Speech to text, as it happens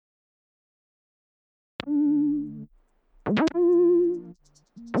Are you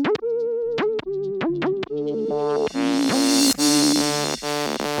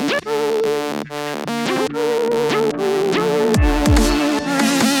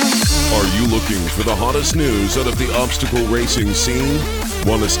looking for the hottest news out of the obstacle racing scene?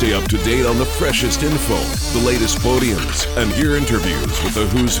 Want to stay up to date on the freshest info, the latest podiums, and hear interviews with the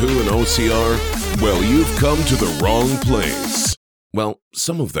who's who in OCR? Well, you've come to the wrong place. Well,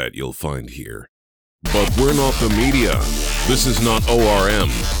 some of that you'll find here. But we're not the media. This is not ORM,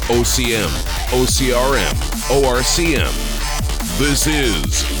 OCM, OCRM, ORCM. This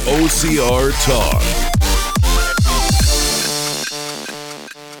is OCR Talk.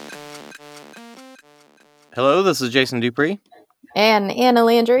 Hello, this is Jason Dupree. And Anna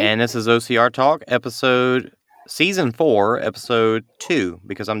Landry. And this is OCR Talk, Season 4, Episode 2,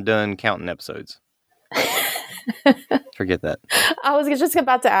 because I'm done counting episodes. Forget that. I was just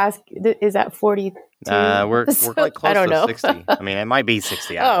about to ask, is that 42? We're like close to 60. I mean, it might be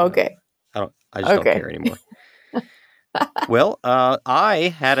 60. Okay. I just don't care anymore. Well,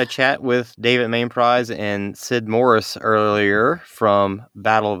 I had a chat with David Mainprize and Sid Morris earlier from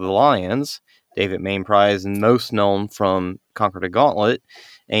Battle of the Lions. David Mainprize, most known from Conquer the Gauntlet,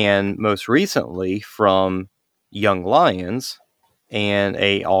 and most recently from Young Lions and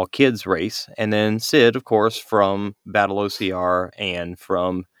a all-kids race. And then Sid, of course, from Battle OCR and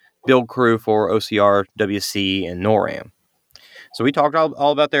from Build Crew for OCR, WC, and NORAM. So we talked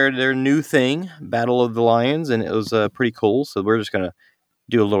all about their new thing, Battle of the Lions, and it was pretty cool. So we're just going to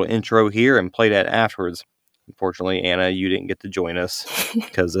do a little intro here and play that afterwards. Unfortunately, Anna, you didn't get to join us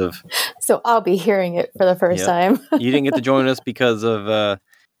because of... So I'll be hearing it for the first time. You didn't get to join us because of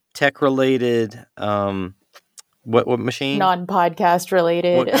tech-related... What machine? Non-podcast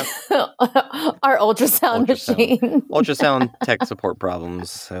related. Our ultrasound machine. Ultrasound tech support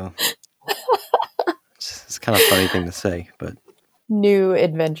problems. So it's kind of a funny thing to say, but... New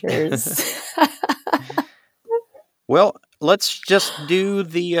adventures. Well, let's just do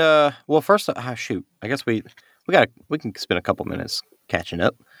the first shoot. I guess we can spend a couple minutes catching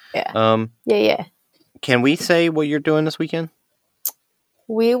up. Yeah. Yeah. Can we say what you're doing this weekend?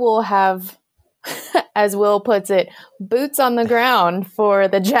 We will have, as Will puts it, boots on the ground for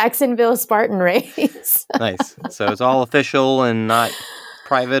the Jacksonville Spartan race. Nice. So it's all official and not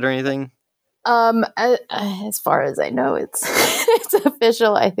private or anything? As far as I know, it's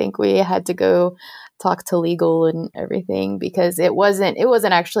official. I think we had to go talk to legal and everything because it wasn't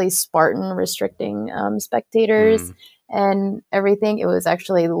actually Spartan restricting spectators and everything. It was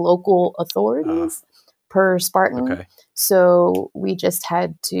actually local authorities per Spartan. Okay. So we just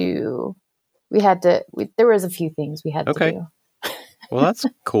had to. There was a few things we had to do. Well, that's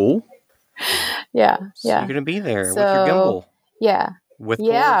cool. Yeah. So you're gonna be there with your gimbal. Yeah. With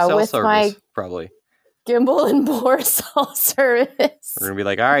cell service, my probably. Gimbal and poor cell service. We're going to be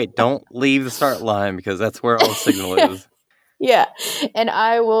like, all right, don't leave the start line because that's where all the signal is. Yeah. And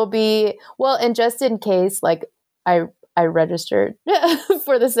I will be, and just in case, like, I registered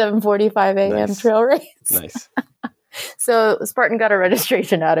for the 7:45 a.m. trail race. Nice. So Spartan got a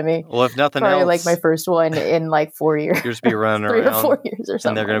registration out of me. Well, if nothing probably else. Like my first one in like 4 years. You'll just be running 3 around. or 4 years or something.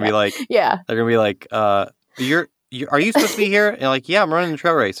 And they're going to be like, yeah. They're going to be like, are you supposed to be here? And you're like, yeah, I'm running the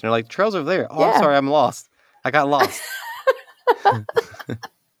trail race. And they're like, the trail's over there. Oh, yeah. I'm sorry, I'm lost. I got lost.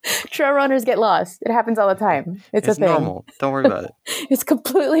 Trail runners get lost. It happens all the time. It's a thing. It's normal. Don't worry about it. It's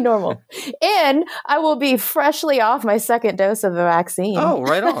completely normal. And I will be freshly off my second dose of the vaccine. Oh,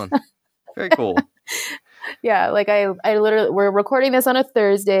 right on. Very cool. Yeah, like I literally, we're recording this on a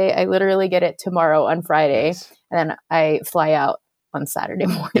Thursday. I literally get it tomorrow on Friday. Nice. And then I fly out on Saturday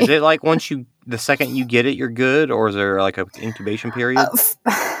morning. Is it like the second you get it, you're good? Or is there like an incubation period?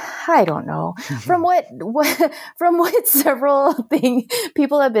 I don't know. From what several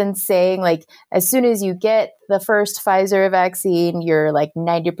people have been saying, like as soon as you get the first Pfizer vaccine, you're like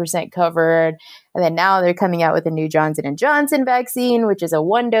 90% covered. And then now they're coming out with a new Johnson & Johnson vaccine, which is a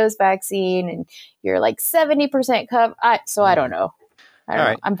 1-dose vaccine. And you're like 70% covered. So I don't know. I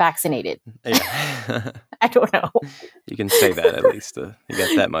don't know. I'm vaccinated. Yeah. I don't know. You can say that at least. You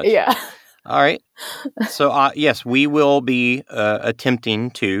got that much. Yeah. All right. So, yes, we will be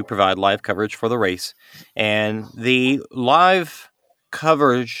attempting to provide live coverage for the race. And the live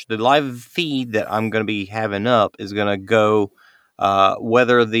coverage, the live feed that I'm going to be having up is going to go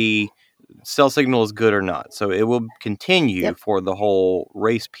whether the cell signal is good or not. So it will continue for the whole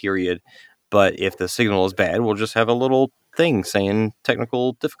race period. But if the signal is bad, we'll just have a little thing saying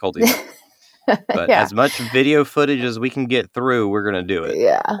technical difficulties. But as much video footage as we can get through, we're going to do it.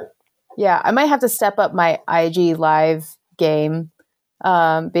 Yeah. Yeah. I might have to step up my IG live game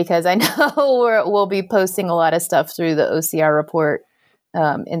because I know we'll be posting a lot of stuff through the OCR report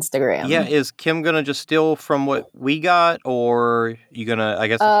Instagram. Yeah, is Kim gonna just steal from what we got, or you gonna? I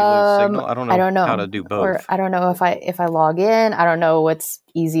guess if you lose signal, I don't know how to do both. Or I don't know if I log in. I don't know what's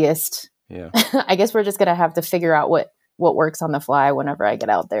easiest. Yeah, I guess we're just gonna have to figure out what works on the fly whenever I get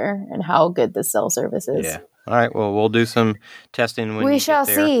out there and how good the cell service is. Yeah. All right. Well, we'll do some testing when we you shall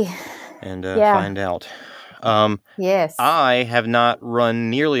get there see and find out. Yes. I have not run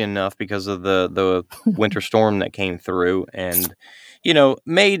nearly enough because of the winter storm that came through, and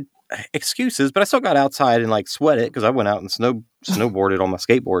made excuses, but I still got outside and like sweat it because I went out and snowboarded on my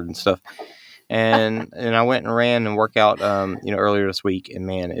skateboard and stuff, and I went and ran and worked out earlier this week, and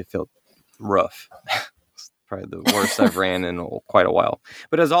man, it felt rough. Probably the worst I've ran in quite a while,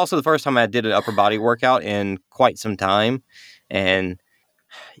 but it was also the first time I did an upper body workout in quite some time, and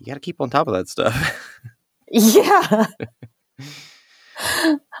you got to keep on top of that stuff. Yeah.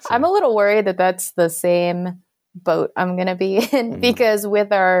 I'm a little worried that that's the same boat I'm going to be in because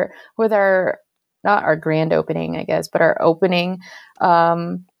with our not our grand opening, I guess, but our opening,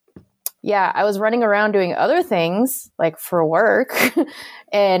 I was running around doing other things like for work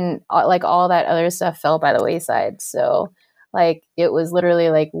and like all that other stuff fell by the wayside. So like it was literally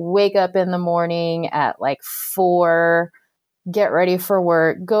like wake up in the morning at like 4, get ready for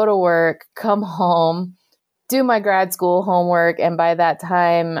work, go to work, come home, do my grad school homework. And by the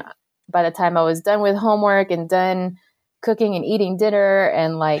time I was done with homework and done cooking and eating dinner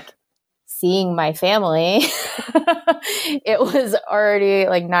and like seeing my family, it was already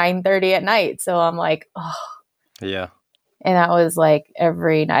like 9:30 at night. So I'm like, oh. Yeah. And that was like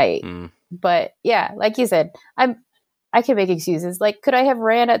every night. But yeah, like you said, I can make excuses. Like, could I have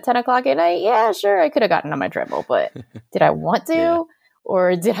ran at 10 o'clock at night? Yeah, sure. I could have gotten on my treadmill, but did I want to? Yeah.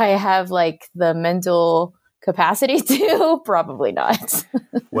 Or did I have like the mental capacity to? Probably not.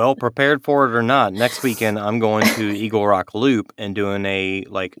 Well, prepared for it or not, next weekend I'm going to Eagle Rock Loop and doing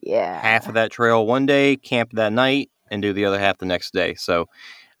half of that trail one day, camp that night, and do the other half the next day. So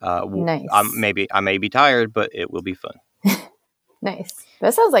nice. I may be tired, but it will be fun. Nice.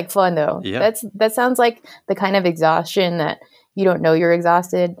 That sounds like fun, though. Yeah. That sounds like the kind of exhaustion that you don't know you're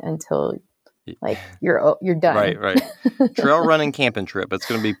exhausted until like you're done. Right. Trail running camping trip. It's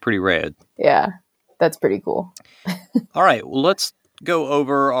going to be pretty rad. Yeah. That's pretty cool. All right. Well, let's go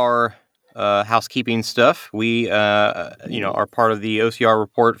over our housekeeping stuff. We, are part of the OCR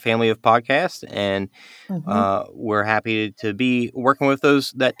Report family of podcasts, and we're happy to be working with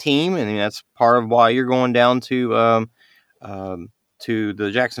that team. And that's part of why you're going down to the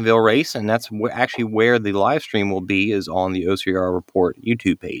Jacksonville race, and that's actually where the live stream will be, is on the OCR Report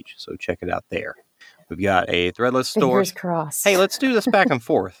YouTube page. So check it out there. We've got a Threadless store. Fingers crossed. Hey, let's do this back and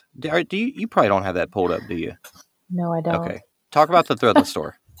forth. Do you probably don't have that pulled up, do you? No, I don't. Okay. Talk about the Threadless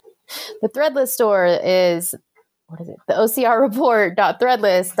store. The Threadless store is, what is it? The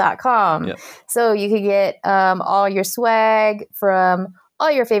OCRreport.threadless.com. Yep. So you can get all your swag from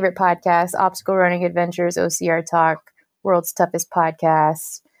all your favorite podcasts, Obstacle Running Adventures, OCR Talk, World's Toughest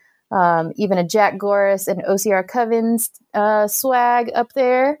Podcast, even a Jack Goris and OCR Covens swag up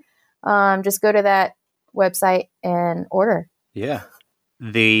there. Just go to that website and order. Yeah.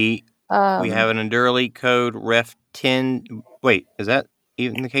 We have an Endurelite code REF10. Wait, is that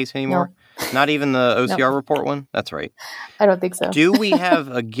even the case anymore? No. Not even the OCR Report one? That's right. I don't think so. Do we have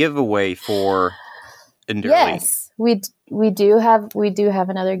a giveaway for Endurelite? Yes, we do have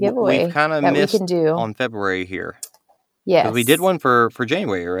another giveaway. We've kind of missed on February here. Yes. We did one for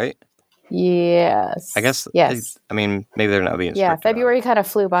January, right? Yes. I guess. Yes. I mean, maybe they're not being strict. Yeah, February kind of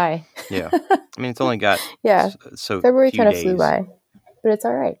flew by. Yeah. I mean, it's only got so February kind of flew by, but it's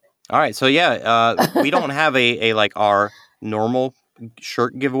all right. All right. So we don't have a like our normal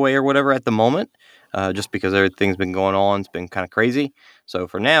shirt giveaway or whatever at the moment, just because everything's been going on. It's been kind of crazy. So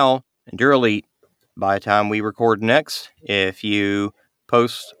for now, Endurelite, by the time we record next, if you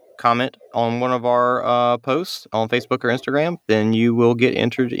comment on one of our posts on Facebook or Instagram, then you will get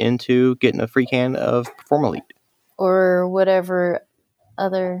entered into getting a free can of Performalite. Or whatever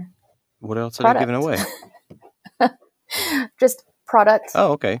other What else are they giving away? Just product.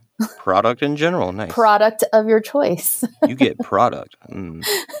 Oh, okay. Product in general. Nice. Product of your choice. You get product.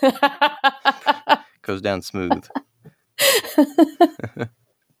 Goes down smooth.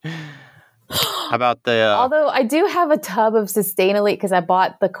 How about the... Although I do have a tub of Sustainalite because I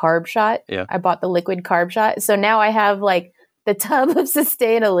bought the carb shot. Yeah. I bought the liquid carb shot. So now I have like the tub of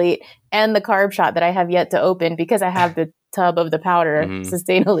Sustainalite and the carb shot that I have yet to open because I have the tub of the powder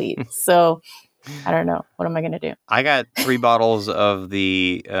Sustainalite. So I don't know. What am I going to do? I got 3 bottles of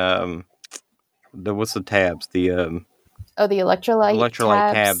the what's the tabs? The Oh, the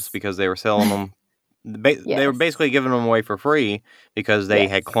electrolyte tabs because they were selling them. Yes. They were basically giving them away for free because they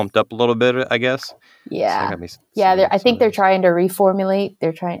had clumped up a little bit, I guess. Yeah. I think they're trying to reformulate.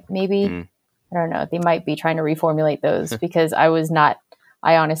 They're trying, maybe, I don't know. They might be trying to reformulate those because I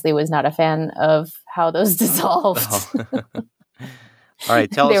honestly was not a fan of how those dissolved. All right,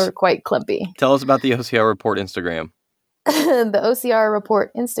 they were quite clumpy. Tell us about the OCR Report Instagram. The OCR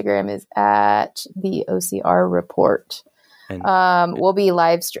Report Instagram is at the OCR Report. And, we'll be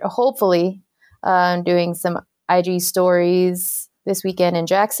hopefully doing some IG stories this weekend in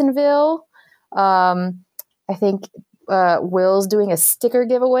Jacksonville. I think Will's doing a sticker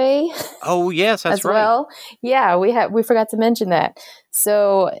giveaway. Oh yes, that's right. Well, yeah, we forgot to mention that.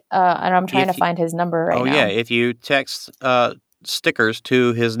 So, and I'm trying to find his number right now. Oh yeah, if you text stickers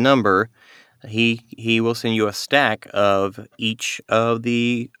to his number, he will send you a stack of each of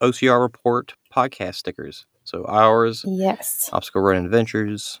the OCR Report podcast stickers. So ours, yes, Obstacle Running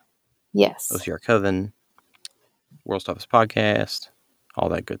Adventures, yes, OCR Coven, World's Toughest Podcast, all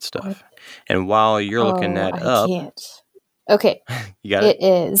that good stuff. And while you're looking that up, okay, you got it. It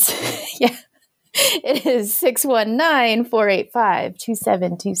is, yeah, it is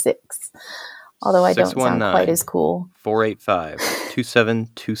 619-485-2726. Although I don't sound quite as cool.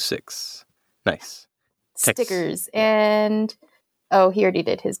 485-2726. Nice. Stickers and he already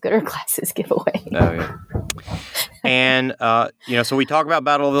did his Gooder Glasses giveaway. Oh yeah. And so we talk about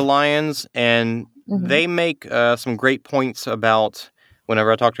Battle of the Lions, and they make some great points about.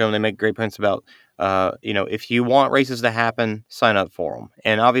 Whenever I talk to them, they make great points about. If you want races to happen, sign up for them.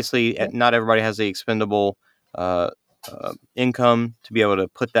 And obviously, not everybody has the expendable income to be able to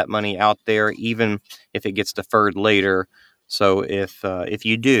put that money out there, even if it gets deferred later. So if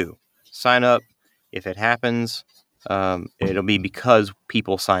you do sign up, if it happens, it'll be because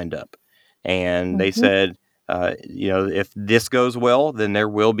people signed up. And they said, if this goes well, then there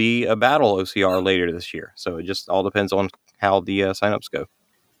will be a battle OCR later this year. So it just all depends on how the signups go.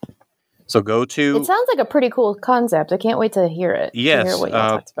 So go to... It sounds like a pretty cool concept. I can't wait to hear it. Yes. To hear what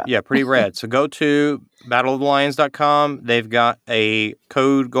y'all talked about. Yeah, pretty rad. So go to battleofthelions.com. They've got a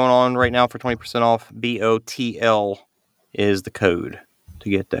code going on right now for 20% off. BOTL is the code to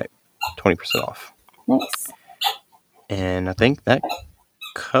get that 20% off. Nice. And I think that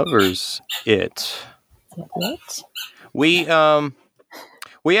covers it. We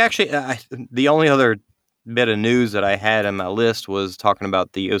actually the only other bit of news that I had on my list was talking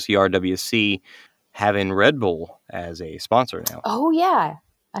about the OCRWC having Red Bull as a sponsor now. Oh yeah,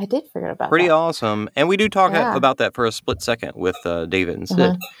 I did forget about that. Pretty awesome, and we do talk about that for a split second with David and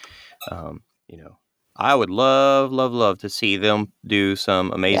Sid. I would love to see them do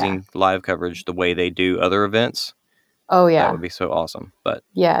some amazing live coverage the way they do other events. Oh yeah, that would be so awesome. But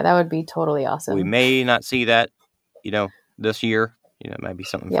yeah, that would be totally awesome. We may not see that, this year. It might be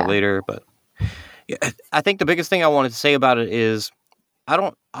something for later. But I think the biggest thing I wanted to say about it is,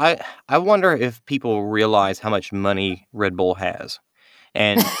 I wonder if people realize how much money Red Bull has,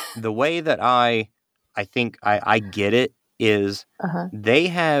 and the way that I think I get it is they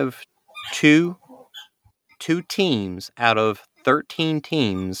have two teams out of 13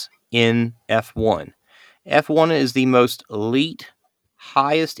 teams in F1. F1 is the most elite,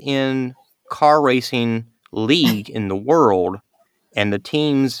 highest in car racing league in the world, and the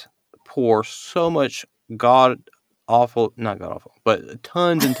teams pour so much not god awful, but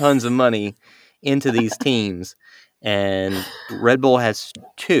tons and tons of money into these teams. And Red Bull has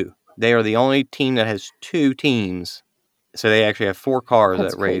two. They are the only team that has two teams. So they actually have 4 cars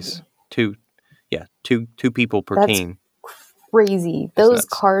that race two people per team. Crazy. Those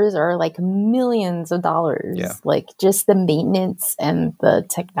cars are like millions of dollars. Yeah. Like just the maintenance and the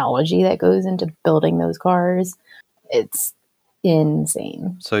technology that goes into building those cars. It's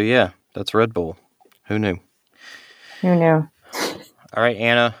insane. So yeah, that's Red Bull. Who knew? Who knew? All right,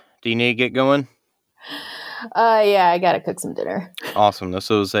 Anna, do you need to get going? Yeah, I gotta cook some dinner. Awesome. This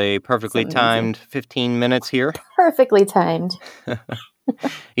was a perfectly timed 15 minutes here. Perfectly timed.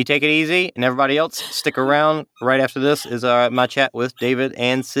 You take it easy, and everybody else, stick around. Right after this is my chat with David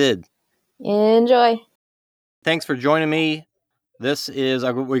and Sid. Enjoy. Thanks for joining me. This is,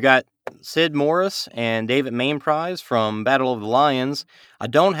 we got Sid Morris and David Mainprize from Battle of the Lions. I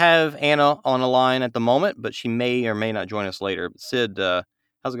don't have Anna on the line at the moment, but she may or may not join us later. But Sid,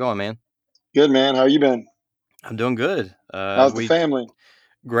 how's it going, man? Good, man. How you been? I'm doing good. How's the family?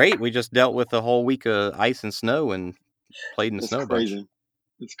 Great. We just dealt with a whole week of ice and snow and played in the snow. Crazy.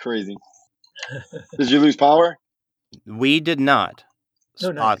 It's crazy. Did you lose power? We did not.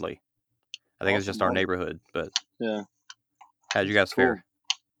 No. Oddly. I think it's just our neighborhood, but yeah. How'd you guys fare?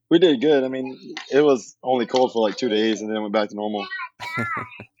 We did good. I mean, it was only cold for like 2 days, and then it went back to normal.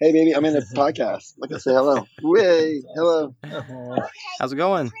 Hey, baby, I'm in the podcast. Like I say hello. Way, hello. How's it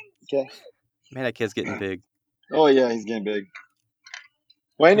going? Okay. Man, that kid's getting big. Oh yeah, he's getting big.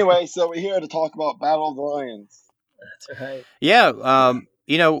 Well, anyway, so we're here to talk about Battle of the Lions. That's right. Yeah,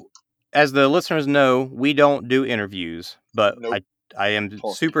 as the listeners know, we don't do interviews, but Nope. I am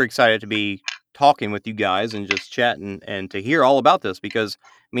super excited to be talking with you guys and just chatting and to hear all about this, because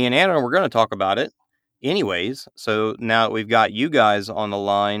me and Anna were going to talk about it anyways. So now that we've got you guys on the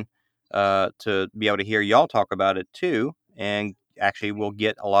line to be able to hear y'all talk about it too, and actually we'll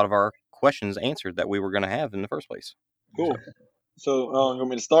get a lot of our questions answered that we were going to have in the first place. Cool. So, you want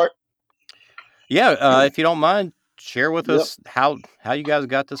me to start? Yeah, if you don't mind, share with us how you guys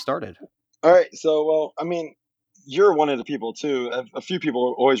got this started. All right. So, well, I mean, you're one of the people too. A few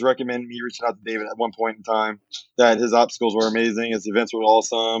people always recommend me reaching out to David at one point in time, that his obstacles were amazing, his events were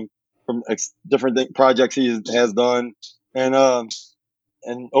awesome, from different projects he has done, and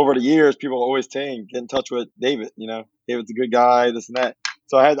over the years, people always saying, get in touch with David. You know, David's a good guy, this and that.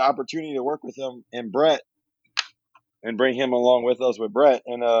 So I had the opportunity to work with him and Brett, and bring him along with us with Brett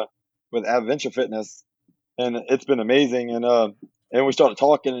and with Adventure Fitness, and it's been amazing. And we started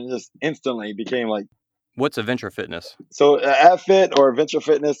talking, and just instantly became like. What's Adventure Fitness? So AdFit or Adventure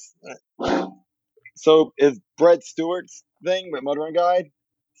Fitness. So is Brett Stewart's thing with Motoring Guide.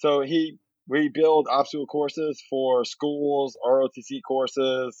 So we build obstacle courses for schools, ROTC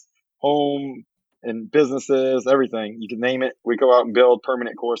courses, home and businesses, everything. You can name it. We go out and build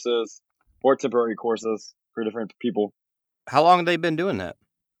permanent courses or temporary courses for different people. How long have they been doing that?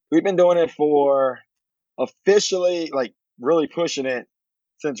 We've been doing it for officially, like really pushing it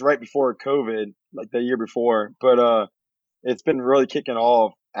since right before COVID, like the year before. But it's been really kicking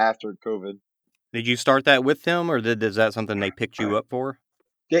off after COVID. Did you start that with them, or is that something they picked you up for?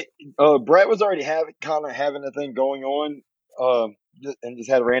 Brett was already having a thing going on, and just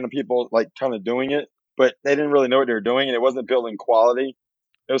had random people like kind of doing it, but they didn't really know what they were doing, and it wasn't building quality.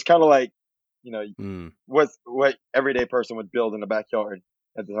 It was kind of like, what everyday person would build in the backyard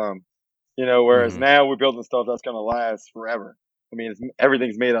at the time, whereas now we're building stuff that's going to last forever. I mean,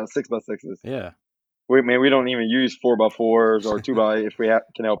 everything's made out of 6x6s. Yeah. We don't even use 4x4s or 2x if we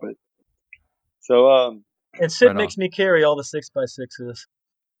can help it. So, and Sid makes me carry all the 6x6s.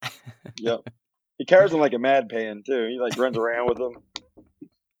 Yep. He carries them like a mad pan too. He like runs around with them.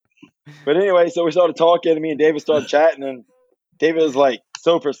 But anyway, so we started talking, and me and David started chatting, and David was like,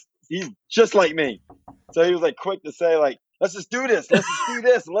 he's just like me. So he was like quick to say like, let's just do this. Let's just do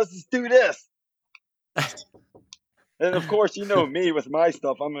this. And let's just do this. And of course, me with my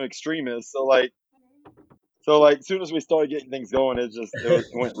stuff, I'm an extremist. So as soon as we started getting things going, it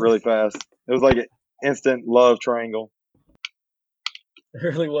went really fast. It was like an instant love triangle. It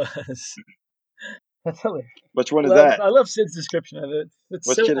really was. That's hilarious. Which one is that? I love Sid's description of it. It's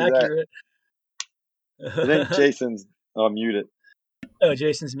Which so kid is accurate. I think Jason's muted. Oh,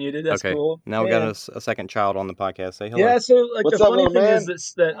 Jason's muted. That's okay. cool. Now we got a second child on the podcast. Say hello. Yeah, so like what's the up, funny thing man?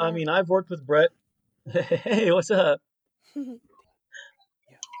 is that I mean, I've worked with Brett. Hey, what's up? All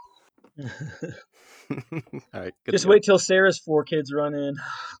right, just wait till Sarah's 4 kids run in.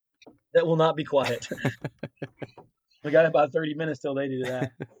 That will not be quiet. We got about 30 minutes till they do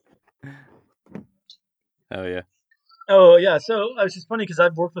that. Oh yeah. Oh yeah. So it's just funny because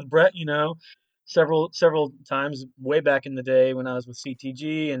I've worked with Brett, several times way back in the day when I was with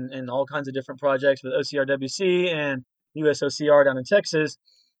CTG and all kinds of different projects with OCRWC and USOCR down in Texas.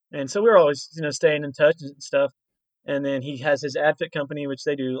 And so we were always, staying in touch and stuff. And then he has his AdFit company, which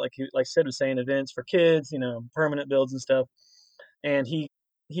they do, like Sid was saying, events for kids, permanent builds and stuff. And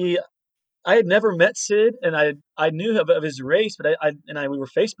I had never met Sid, and I knew of his race, but we were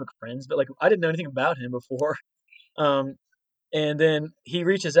Facebook friends, but like I didn't know anything about him before. And then he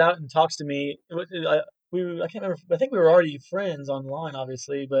reaches out and talks to me. I can't remember. I think we were already friends online,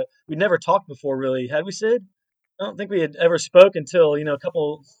 obviously, but we'd never talked before, really. Had we, Sid? I don't think we had ever spoke until a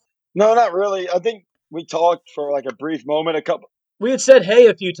couple. No, not really. I think we talked for like a brief moment. We had said hey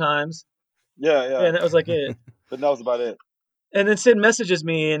a few times. Yeah. And that was like it. But that was about it. And then Sid messages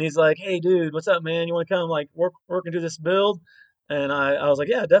me, and he's like, "Hey, dude, what's up, man? You want to come like work and do this build?" And I was like,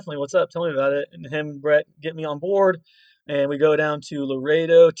 "Yeah, definitely. What's up? Tell me about it." And him, Brett, get me on board, and we go down to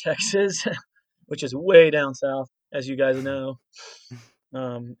Laredo, Texas, which is way down south, as you guys know.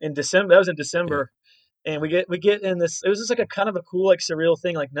 In December, that was in December, and we get in this. It was just like a kind of a cool, like surreal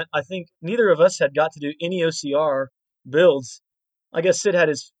thing. Like I think neither of us had got to do any OCR builds. I guess Sid had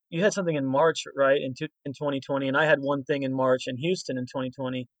you had something in March, right, in 2020, and I had one thing in March in Houston in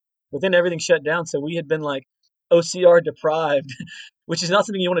 2020. But then everything shut down, so we had been like OCR deprived, which is not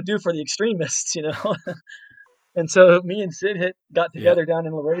something you want to do for the extremists, you know. And so me and Sid got together down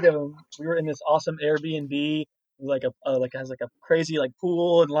in Laredo. We were in this awesome Airbnb, like has like a crazy like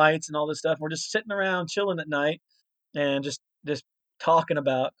pool and lights and all this stuff. We're just sitting around chilling at night and just talking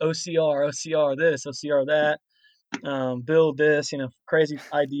about OCR this, OCR that, build this, you know, crazy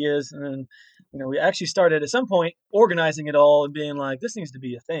ideas. And then, you know, we actually started at some point organizing it all and being like, this needs to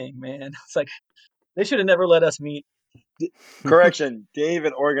be a thing, man. It's like they should have never let us meet. Correction,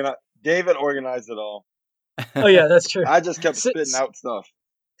 David organized it all. Oh yeah, that's true. I just kept spitting out stuff.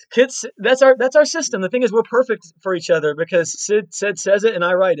 Kids, that's our system. The thing is, we're perfect for each other because Sid says it and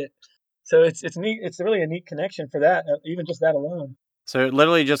I write it. So it's neat. It's really a neat connection for that, even just that alone. So it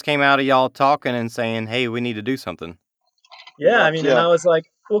literally just came out of y'all talking and saying, "Hey, we need to do something." Yeah, I mean, and I was like,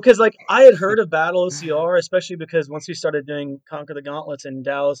 well, because like I had heard of Battle OCR, especially because once we started doing Conquer the Gauntlets in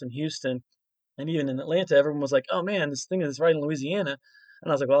Dallas and Houston, and even in Atlanta, everyone was like, "Oh man, this thing is right in Louisiana,"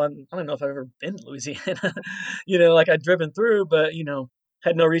 and I was like, "Well, I don't know if I've ever been to Louisiana." You know, like I'd driven through, but you know,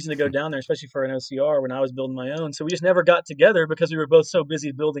 had no reason to go down there, especially for an OCR when I was building my own. So we just never got together because we were both so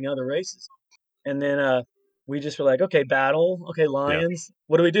busy building other races. And then we just were like, okay, battle, okay, lions.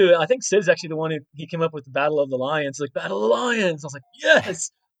 What do we do? I think Sid's actually the one he came up with the Battle of the Lions. Like, Battle of the Lions. I was like,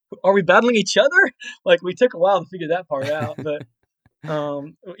 yes. Are we battling each other? Like, we took a while to figure that part out, but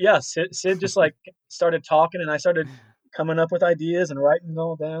yeah, Sid just like started talking, and I started coming up with ideas and writing it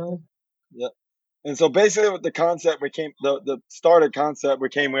all down. Yep. And so basically, what the concept the starter concept we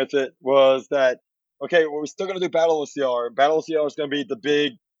came with it was that, okay, well, we're still gonna do Battle OCR. Battle OCR is gonna be the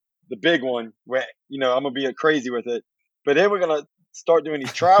big one where, you know, I'm gonna be crazy with it. But then we're gonna start doing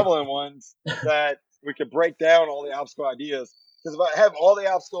these traveling ones that we could break down all the obstacle ideas. Because if I have all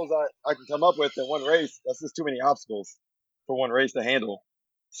the obstacles I can come up with in one race, that's just too many obstacles for one race to handle.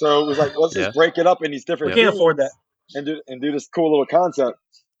 So it was like, let's just break it up in these different. We can't afford that. And do this cool little concept.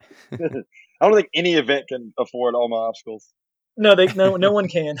 I don't think any event can afford all my obstacles. No, no one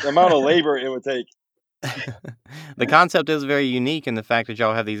can. The amount of labor it would take. The concept is very unique in the fact that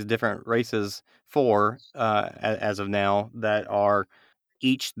y'all have these different races as of now that are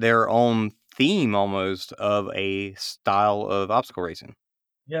each their own theme almost of a style of obstacle racing.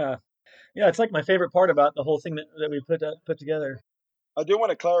 Yeah, it's like my favorite part about the whole thing that we put together. I do want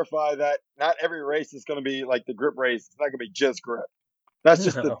to clarify that not every race is going to be like the grip race. It's not going to be just grip. That's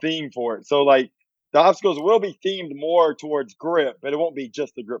just the theme for it. So like the obstacles will be themed more towards grip, but it won't be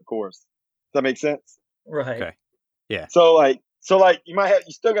just the grip course. Does that make sense? Right. Okay. Yeah. So like you're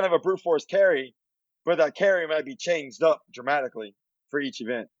still gonna have a brute force carry, but that carry might be changed up dramatically for each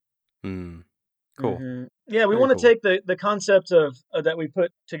event. Cool. Mm-hmm. Yeah, we want to take the concept of that we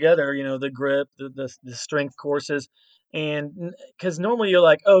put together, you know, the grip, the strength courses, and because normally you're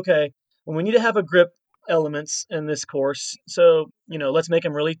like, okay, well, we need to have a grip elements in this course, so you know, let's make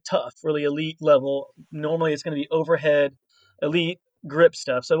them really tough, really elite level. Normally, it's going to be overhead, elite grip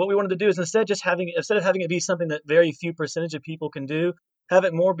stuff. So what we wanted to do is instead of having it be something that very few percentage of people can do, have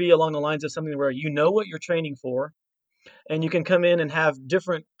it more be along the lines of something where you know what you're training for. And you can come in and have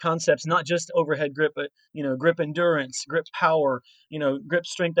different concepts, not just overhead grip, but, you know, grip endurance, grip power, you know, grip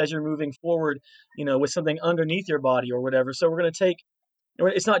strength as you're moving forward, you know, with something underneath your body or whatever. So we're going to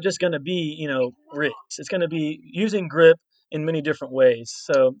it's not just going to be, you know, grips. It's going to be using grip in many different ways.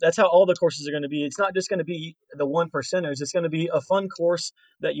 So that's how all the courses are going to be. It's not just going to be the 1%ers. It's going to be a fun course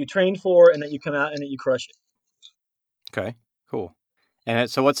that you train for and that you come out and that you crush it. Okay, cool.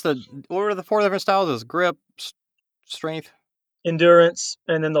 And so what are the 4 different styles? Is grip, strength, endurance,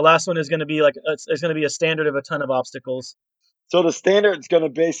 and then the last one is going to be like it's going to be a standard of a ton of obstacles. So the standard's going to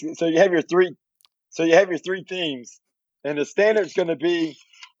basically you have your three themes, and the standard's going to be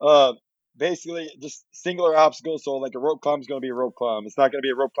basically just singular obstacles. So like a rope climb is going to be a rope climb. It's not going to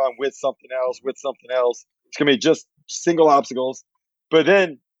be a rope climb with something else. It's going to be just single obstacles. But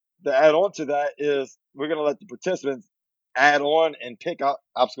then the add on to that is we're going to let the participants add on and pick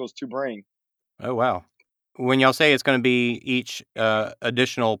obstacles to bring. Oh wow. When y'all say it's going to be each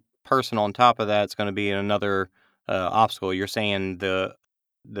additional person on top of that, it's going to be another obstacle. You're saying the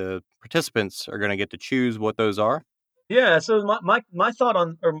participants are going to get to choose what those are? Yeah. So my thought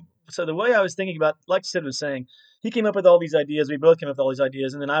so the way I was thinking about, like Sid was saying, he came up with all these ideas. We both came up with all these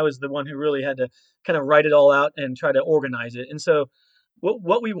ideas, and then I was the one who really had to kind of write it all out and try to organize it. And so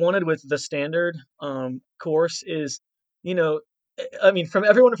what we wanted with the standard course is, you know, I mean, from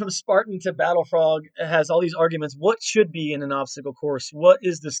everyone from Spartan to Battle Frog has all these arguments. What should be in an obstacle course? What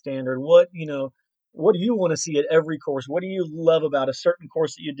is the standard? What do you want to see at every course? What do you love about a certain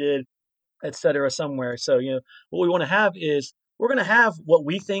course that you did, et cetera, somewhere? So, you know, what we want to have is we're going to have what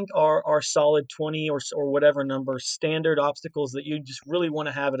we think are solid 20 or whatever number standard obstacles that you just really want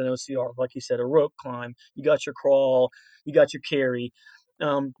to have at an OCR. Like you said, a rope climb, you got your crawl, you got your carry.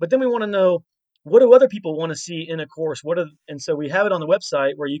 But then we want to know, what do other people want to see in a course? And so we have it on the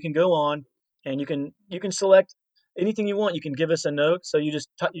website where you can go on and you can select anything you want. You can give us a note. So you just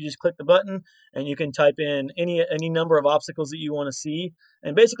click the button and you can type in any number of obstacles that you want to see.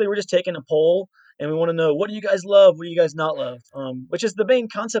 And basically we're just taking a poll and we want to know, what do you guys love? What do you guys not love? Which is the main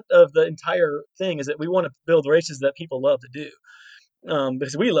concept of the entire thing, is that we want to build races that people love to do.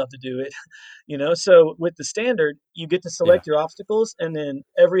 Because we love to do it, So with the standard, you get to select your obstacles, and then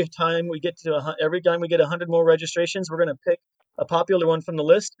every time we get 100 more registrations, we're going to pick a popular one from the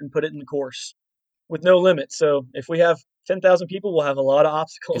list and put it in the course with no limit. So if we have 10,000 people, we'll have a lot of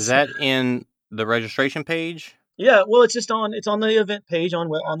obstacles. Is that in the registration page? Yeah, well, it's on the event page on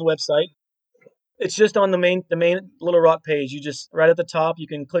the website. It's just on the main Little Rock page. You just, right at the top, you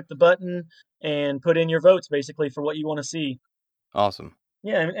can click the button and put in your votes basically for what you want to see. Awesome.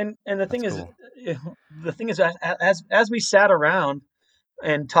 Yeah, and the thing is, as we sat around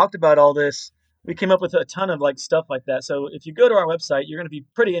and talked about all this, we came up with a ton of stuff like that. So if you go to our website, you're going to be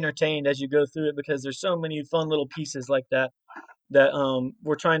pretty entertained as you go through it, because there's so many fun little pieces like that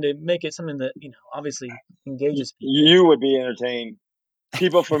we're trying to make it something that obviously engages people. You would be entertained.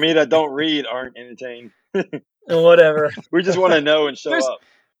 People for me that don't read aren't entertained. Whatever. We just want to know and show up.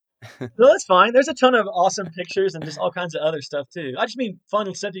 No, that's fine. There's a ton of awesome pictures and just all kinds of other stuff too. I just mean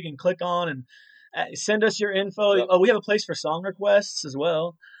fun stuff you can click on and send us your info. Yep. Oh, we have a place for song requests as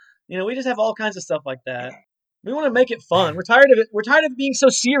well. We just have all kinds of stuff like that. We want to make it fun. We're tired of it. We're tired of being so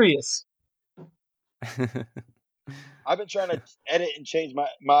serious. I've been trying to edit and change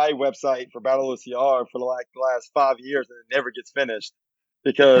my website for Battle OCR for the last 5 years, and it never gets finished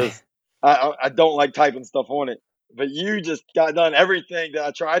because I don't like typing stuff on it. But you just got done everything that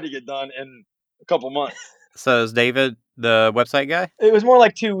I tried to get done in a couple months. So is David the website guy? It was more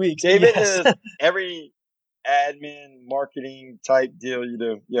like 2 weeks. David is every admin marketing type deal you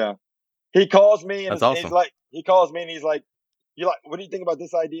do. Yeah. He calls me and That's awesome. he's like, "You like, what do you think about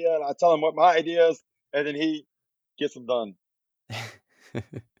this idea?" And I tell him what my idea is, and then he gets them done.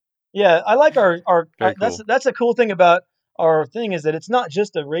 Yeah, I like our Very that's a cool thing about our thing, is that it's not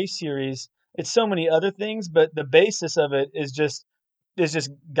just a race series. It's so many other things, but the basis of it is just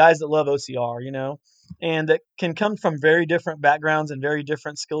guys that love OCR, and that can come from very different backgrounds and very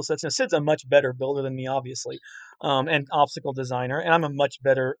different skill sets. And Sid's a much better builder than me, obviously, and obstacle designer, and I'm a much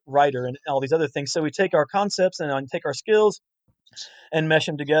better writer and all these other things. So we take our concepts and take our skills and mesh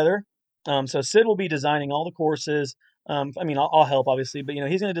them together. So Sid will be designing all the courses. I'll help obviously, but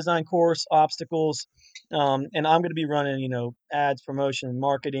he's going to design course obstacles, and I'm going to be running ads, promotion,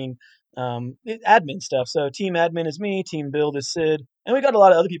 marketing, admin stuff. So team admin is me, team build is Sid, and we got a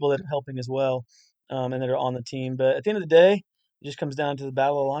lot of other people that are helping as well, and that are on the team. But at the end of the day, it just comes down to the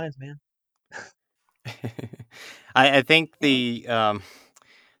Battle of the Lions, man. I think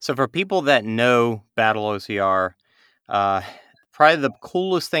so for people that know Battle OCR, probably the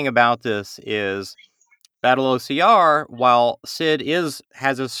coolest thing about this is Battle OCR, while Sid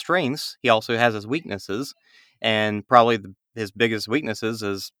has his strengths, he also has his weaknesses, and probably his biggest weaknesses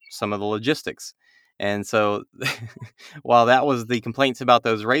is some of the logistics. And so while that was the complaints about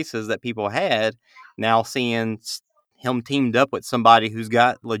those races that people had, now seeing him teamed up with somebody who's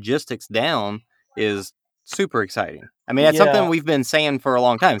got logistics down is super exciting. I mean, that's something we've been saying for a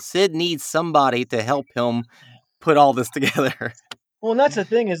long time. Sid needs somebody to help him put all this together. Well, and that's the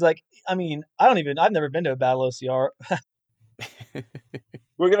thing is, I've never been to a Battle OCR.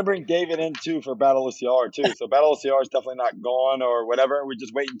 We're going to bring David in too for Battle OCR too. So Battle OCR is definitely not gone or whatever. We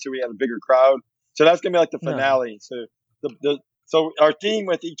just wait until we have a bigger crowd. So that's going to be like the finale. No. So our theme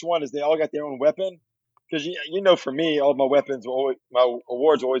with each one is they all got their own weapon. Because for me, all my my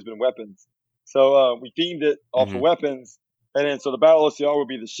awards have always been weapons. So we themed it off of weapons, and then so the Battle OCR would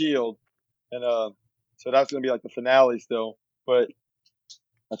be the shield, and so that's going to be like the finale still. But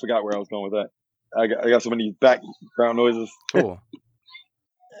I forgot where I was going with that. I got so many background noises. Cool.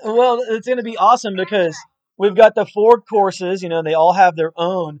 Well, it's going to be awesome because we've got the 4 courses. They all have their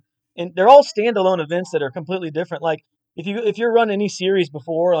own, and they're all standalone events that are completely different. Like if you're running any series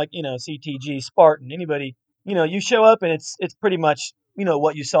before, like CTG, Spartan, anybody, you show up and it's pretty much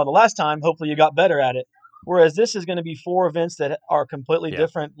what you saw the last time. Hopefully you got better at it. Whereas this is going to be 4 events that are completely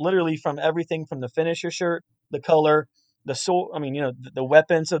different, literally from everything from the finisher shirt, the color, the sword. The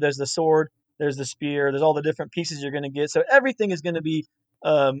weapon. So there's the sword, there's the spear, there's all the different pieces you're going to get. So everything is going to be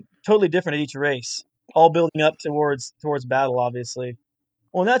totally different at each race, all building up towards battle, obviously.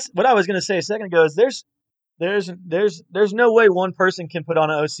 Well, and that's what I was going to say a second ago. Is there's there's no way one person can put on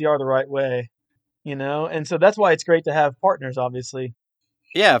an OCR the right way, and so that's why it's great to have partners, obviously.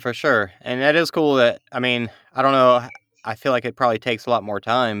 Yeah, for sure. And that is cool that, I mean, I don't know. I feel like it probably takes a lot more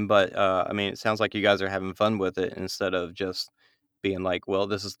time, but I mean, it sounds like you guys are having fun with it instead of just being like, well,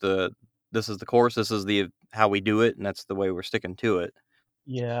 this is the course, this is the how we do it, and that's the way we're sticking to it.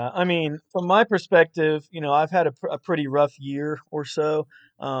 Yeah, I mean, from my perspective, I've had a pretty rough year or so,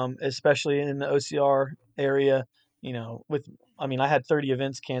 especially in the OCR area. I had 30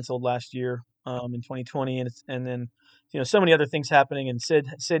 events canceled last year, in 2020, and then, so many other things happening, and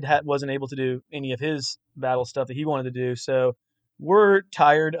Sid wasn't able to do any of his battle stuff that he wanted to do. So we're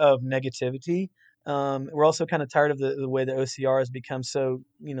tired of negativity. We're also kind of tired of the way the OCR has become so,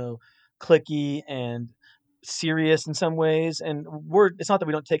 clicky and serious in some ways, and it's not that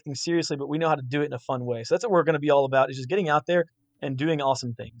we don't take things seriously, but we know how to do it in a fun way. So that's what we're going to be all about, is just getting out there and doing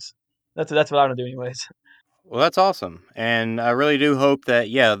awesome things. That's what I want to do anyways. Well, that's awesome. And I really do hope that,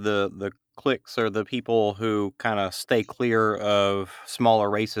 yeah, the cliques or the people who kind of stay clear of smaller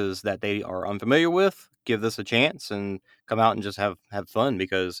races that they are unfamiliar with give this a chance and come out and just have fun,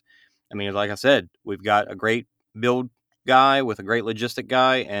 because I mean, like I said, we've got a great build guy with a great logistic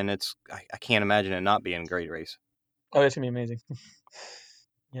guy, and I can't imagine it not being a great race. Oh, it's gonna be amazing.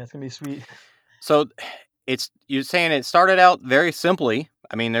 Yeah, it's gonna be sweet. So you're saying it started out very simply.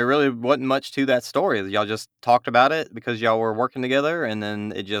 I mean, there really wasn't much to that story. Y'all just talked about it because y'all were working together, and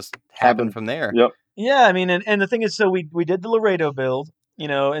then it just happened from there. Yep. Yeah, I mean, and the thing is, so we did the Laredo build,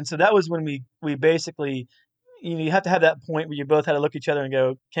 and so that was when we basically, you have to have that point where you both had to look at each other and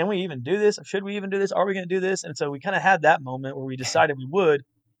go, can we even do this? Should we even do this? Are we going to do this? And so we kind of had that moment where we decided we would,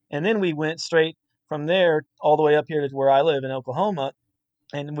 and then we went straight from there all the way up here to where I live in Oklahoma,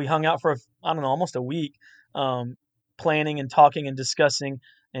 and we hung out for almost a week, planning and talking and discussing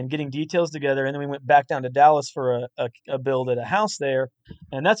and getting details together. And then we went back down to Dallas for a build at a house there,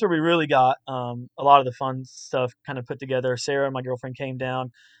 and that's where we really got a lot of the fun stuff kind of put together. Sarah, my girlfriend, came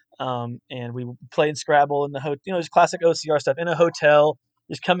down, and we played Scrabble in the hotel. Just classic OCR stuff in a hotel,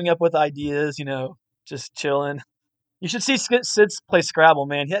 just coming up with ideas. Just chilling. You should see Sid play Scrabble,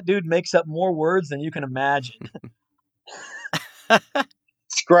 man. That dude makes up more words than you can imagine.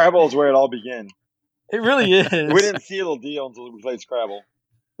 Scrabble is where it all began. It really is. We didn't seal the deal until we played Scrabble.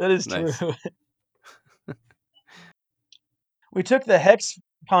 That is nice. True. We took the hex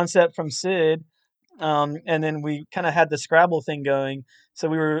concept from Sid, and then we kind of had the Scrabble thing going. So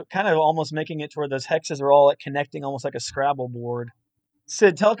we were kind of almost making it to where those hexes are all like connecting, almost like a Scrabble board.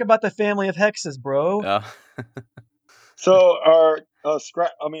 Sid, talk about the family of hexes, bro. So our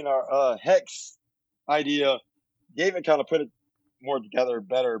hex idea, David kind of put it more together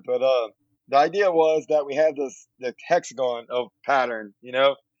better, but the idea was that we have the hexagon of pattern,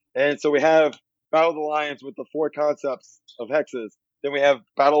 and so we have Battle of the Lions with the 4 concepts of hexes. Then we have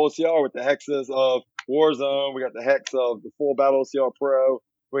Battle OCR with the hexes of Warzone. We got the hex of the full Battle OCR Pro.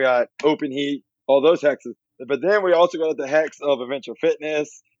 We got Open Heat, all those hexes. But then we also got the hex of Adventure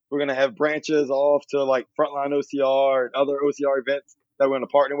Fitness. We're going to have branches off to like Frontline OCR and other OCR events that we're going to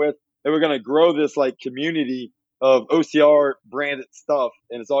partner with. And we're going to grow this like community of OCR branded stuff,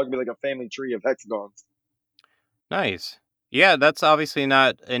 and it's all gonna be like a family tree of hexagons. Nice. Yeah, that's obviously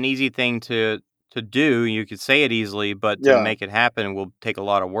not an easy thing to do. You could say it easily, but to make it happen will take a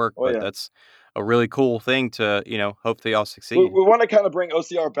lot of work. That's a really cool thing to, hopefully y'all succeed. We want to kind of bring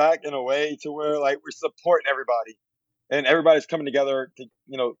OCR back in a way to where like we're supporting everybody, and everybody's coming together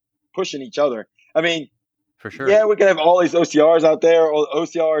to, pushing each other. I mean, for sure. Yeah, we can have all these OCRs out there, all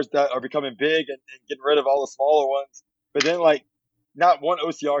OCRs that are becoming big and getting rid of all the smaller ones. But then, like, not one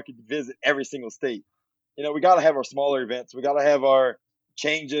OCR can visit every single state. We got to have our smaller events. We got to have our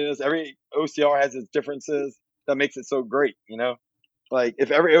changes. Every OCR has its differences that makes it so great, Like,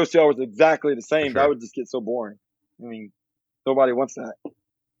 if every OCR was exactly the same, that would just get so boring. I mean, nobody wants that.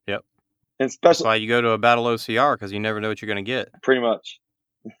 Yep. And especially, that's why you go to a battle OCR, because you never know what you're going to get. Pretty much.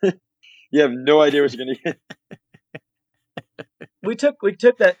 You have no idea what you're going to get. We took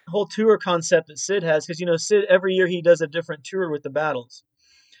that whole tour concept that Sid has, because Sid every year he does a different tour with the battles.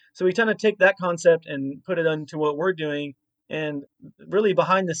 So we kind of take that concept and put it into what we're doing, and really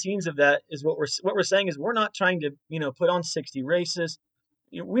behind the scenes of that is what we're saying is we're not trying to put on 60 races.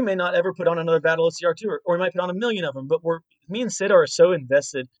 We may not ever put on another battle OCR tour, or we might put on 1 million of them. But me and Sid are so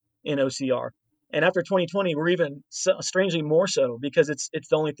invested in OCR. And after 2020, we're even strangely more so, because it's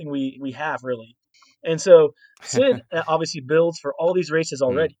the only thing we have really. And so Sid obviously builds for all these races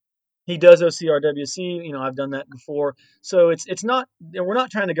already. He does OCR WC. I've done that before. So it's not, we're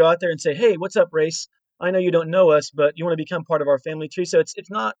not trying to go out there and say, hey, what's up, race? I know you don't know us, but you want to become part of our family tree. So it's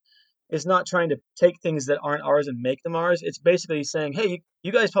not is not trying to take things that aren't ours and make them ours. It's basically saying, hey,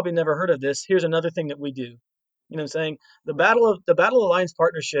 you guys probably never heard of this. Here's another thing that we do. You know what I'm saying? The Battle Alliance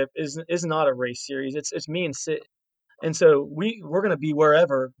partnership is not a race series. It's me and Sid. And so we're going to be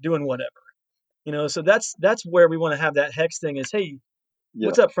wherever doing whatever. You know, so that's where we want to have that hex thing is, hey,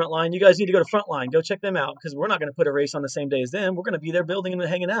 what's up, Frontline? You guys need to go to Frontline. Go check them out because we're not going to put a race on the same day as them. We're going to be there building and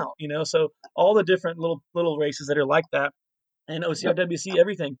hanging out, you know. So all the different little races that are like that, and OCRWC,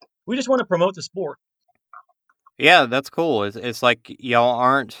 everything. We just want to promote the sport. Yeah, that's cool. It's like y'all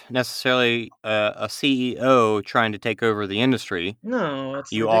aren't necessarily a CEO trying to take over the industry. No,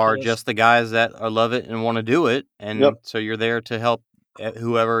 it's you ridiculous. are just the guys that love it and want to do it, and so you're there to help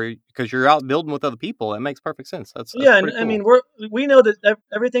whoever, because you're out building with other people. It makes perfect sense. That's yeah, pretty and cool. I mean we know that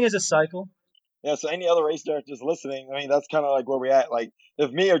everything is a cycle. Yeah, so any other race directors listening, I mean, that's kind of like where we're at. Like,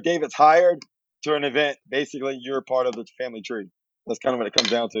 if me or David's hired to an event, basically you're part of the family tree. That's kind of what it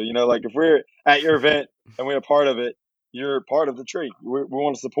comes down to. You know, like if we're at your event and we're a part of it, you're part of the tree. We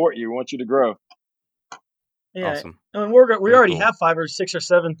want to support you. We want you to grow. Yeah, awesome. I mean, we already have 5 or 6 or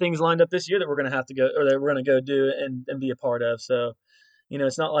 7 things lined up this year that we're going to have to go, or that we're going to go do and be a part of. So, you know,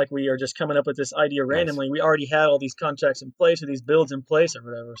 it's not like we are just coming up with this idea randomly. We already had all these contracts in place or these builds in place or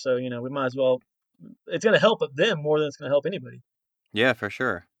whatever. So, you know, we might as well. It's going to help them more than it's going to help anybody. Yeah, for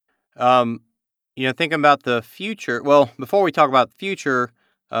sure. You know, thinking about the future. Well, before we talk about the future,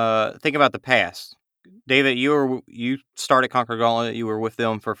 think about the past. David, you started Conquer Gauntlet. You were with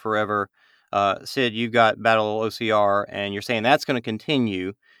them for forever. Sid, you've got Battle OCR, and you're saying that's going to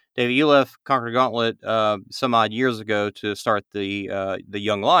continue. David, you left Conquer Gauntlet some odd years ago to start the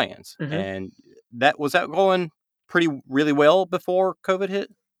Young Lions, and that going really well before COVID hit.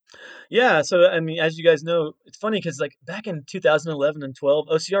 Yeah, so I mean, as you guys know, it's funny because like back in 2011 and 12,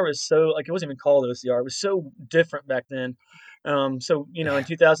 OCR was so like it wasn't even called OCR. It was so different back then. So you know, in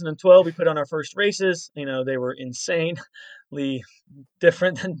 2012, we put on our first races. You know, they were insanely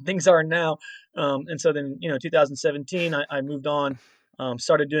different than things are now. And so then, you know, 2017, I moved on,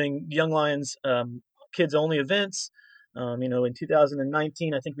 started doing Young Lions kids only events. You know, in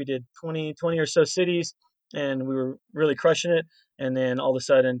 2019, I think we did 20 or so cities, and we were really crushing it. And then all of a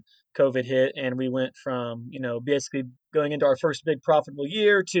sudden, COVID hit, and we went from, you know, basically going into our first big profitable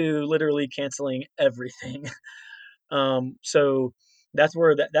year to literally canceling everything. So that's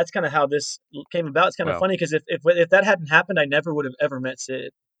where that's kind of how this came about. It's kind of funny because if that hadn't happened, I never would have ever met Sid.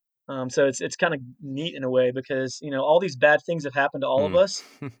 So it's kind of neat in a way because, you know, all these bad things have happened to all of us,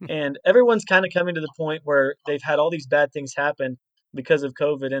 and everyone's kind of coming to the point where they've had all these bad things happen because of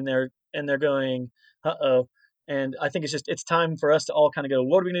COVID, and they're going, uh-oh. And I think it's time for us to all kind of go,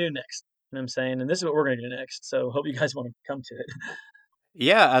 what are we going to do next? You know what I'm saying? And this is what we're going to do next. So hope you guys want to come to it.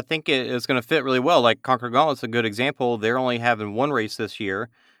 Yeah, I think it's going to fit really well. Like Conquer Gauntlet's a good example. They're only having one race this year.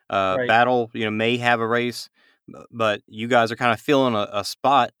 Right. Battle, you know, may have a race, but you guys are kind of filling a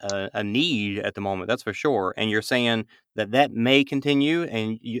spot, a need at the moment. That's for sure. And you're saying that may continue,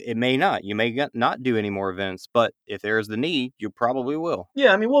 and it may not. You may not do any more events, but if there's the need, you probably will.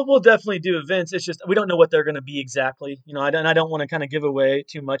 Yeah, I mean, we'll definitely do events. It's just we don't know what they're going to be exactly. You know, I don't want to kind of give away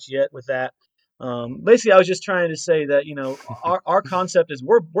too much yet with that. Basically, I was just trying to say that, you know, our concept is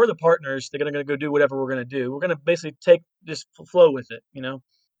we're the partners. They're going to go do whatever we're going to do. We're going to basically just flow with it, you know.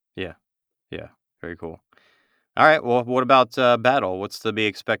 Yeah, very cool. All right, well, what about Battle? What's to be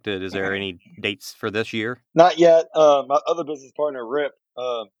expected? Is there any dates for this year? Not yet. My other business partner, Rip.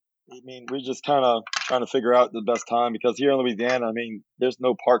 I mean, we're just kind of trying to figure out the best time because here in Louisiana, I mean, there's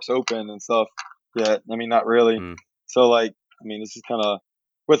no parks open and stuff yet. I mean, not really. So, like, I mean, this is kind of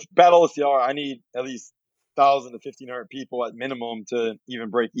with Battle OCR. I need at least 1,000 to 1,500 people at minimum to even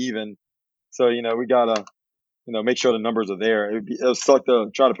break even. So, you know, we gotta, you know, make sure the numbers are there. It would suck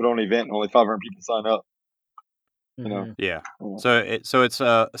to try to put on an event and only 500 people sign up. You know. Yeah. So it's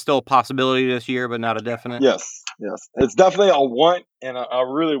still a possibility this year, but not a definite. Yes. It's definitely a want, and I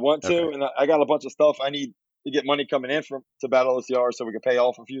really want to. And I got a bunch of stuff I need to get money coming in to Battle OCR so we can pay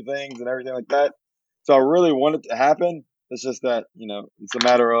off a few things and everything like that. So I really want it to happen. It's just that, you know, it's a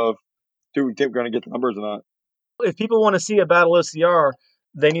matter of do we think we're going to get the numbers or not. If people want to see a Battle OCR,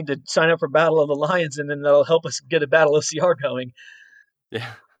 they need to sign up for Battle of the Lions, and then that'll help us get a Battle OCR going.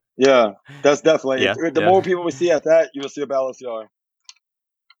 Yeah, that's definitely. The more people we see at that, you will see a Battle OCR.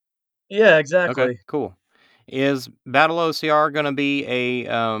 Yeah, exactly. Okay, cool. Is Battle OCR going to be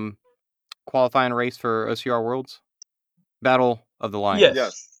a qualifying race for OCR Worlds? Battle of the Lions.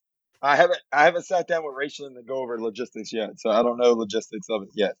 Yes. I haven't sat down with Rachel to go over logistics yet, so I don't know logistics of it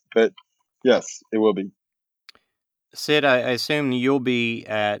yet. But yes, it will be. Sid, I assume you'll be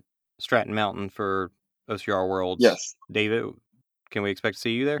at Stratton Mountain for OCR Worlds. Yes. David, Can we expect to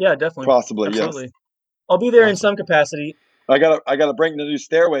see you there? Yeah, definitely. Possibly, absolutely. yes. I'll be there in Awesome. some capacity. I gotta bring the new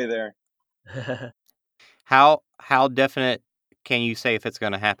stairway there. How definite can you say if it's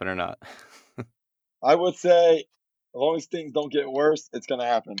going to happen or not? I would say, as long as things don't get worse, it's gonna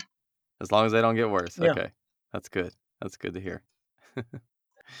happen. As long as they don't get worse. Yeah. Okay. That's good. That's good to hear.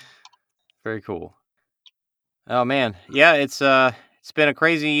 Very cool. Oh man. Yeah, it's been a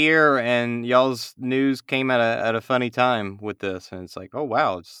crazy year, and y'all's news came at a funny time with this, and it's like, oh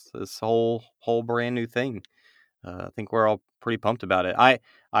wow, it's this whole brand new thing. I think we're all pretty pumped about it.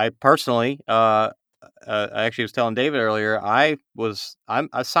 I personally, I actually was telling David earlier, I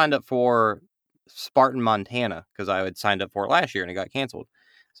signed up for Spartan, Montana, because I had signed up for it last year and it got canceled.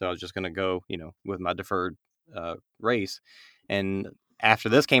 So I was just going to go, with my deferred race. And after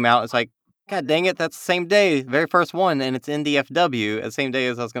this came out, it's like, God dang it, that's the same day, very first one, and it's in DFW, the same day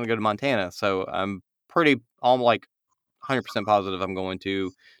as I was going to go to Montana. So I'm like 100% positive I'm going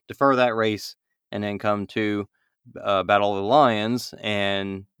to defer that race and then come to Battle of the Lions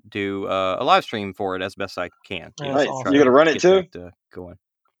and do a live stream for it as best I can. Nice. awesome. You gonna run it too? Going.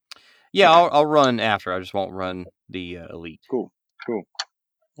 Yeah, I'll run after. I just won't run the elite. Cool.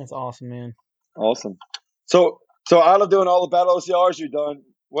 That's awesome, man. Awesome. So out of doing all the battle OCRs you've done,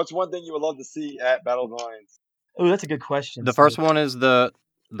 what's one thing you would love to see at Battle of the Lions? Oh, that's a good question. The first one is the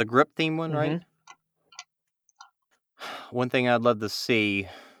grip theme one, right? Mhm. One thing I'd love to see.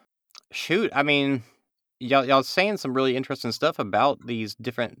 Shoot, I mean, y'all saying some really interesting stuff about these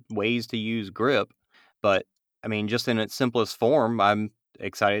different ways to use grip, but I mean, just in its simplest form, I'm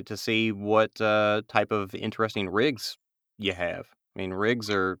excited to see what type of interesting rigs you have. I mean, rigs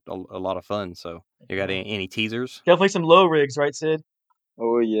are a lot of fun. So, you got any teasers? Definitely some low rigs, right, Sid?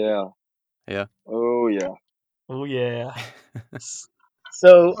 Oh yeah. Yeah. Oh yeah. Oh yeah.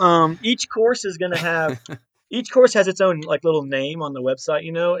 So each course is going to have each course has its own like little name on the website,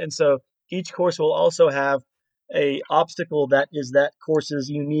 and so each course will also have a obstacle that is that course's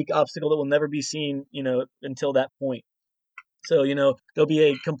unique obstacle that will never be seen, until that point. So, there'll be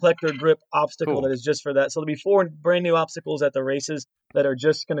a complector grip obstacle Cool. that is just for that. So there'll be 4 brand new obstacles at the races that are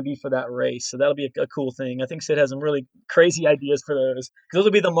just going to be for that race. So that'll be a cool thing. I think Sid has some really crazy ideas for those. 'Cause those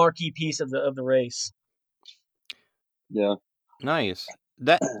will be the marquee piece of the race. Yeah. Nice.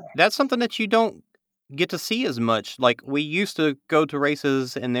 That's something that you don't get to see as much. Like, we used to go to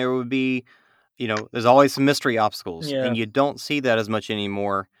races and there would be, there's always some mystery obstacles, Yeah. and you don't see that as much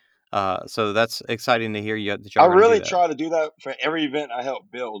anymore. So that's exciting to hear that I y'all are gonna really do that. try to do that for every event I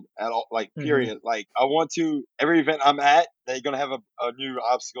help build at all, like Mhm. period. Like I want to every event I'm at, they're gonna have a new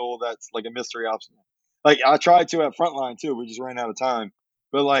obstacle that's like a mystery obstacle. Like I tried to at Frontline too. We just ran out of time.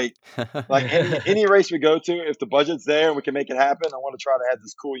 But like any race we go to, if the budget's there and we can make it happen, I want to try to have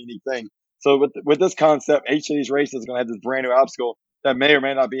this cool, unique thing. So with this concept, each of these races is gonna have this brand new obstacle that may or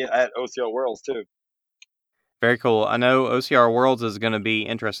may not be at OCR Worlds too. Very cool. I know OCR Worlds is going to be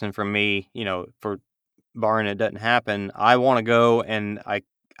interesting for me, for barring it doesn't happen. I want to go, and I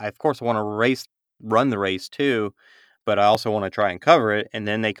of course want to run the race too, but I also want to try and cover it. And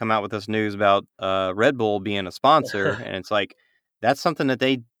then they come out with this news about Red Bull being a sponsor, and it's like, that's something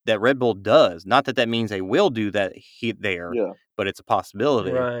that Red Bull does. Not that means they will do that there, Yeah. but it's a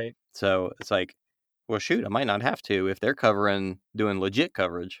possibility. Right. So it's like, well, shoot, I might not have to if they're doing legit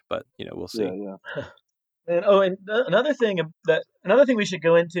coverage, but we'll see. Yeah. And another thing we should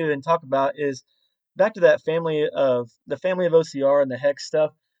go into and talk about is back to that family of OCR and the Hex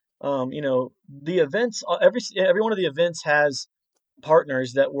stuff. The events, every one of the events has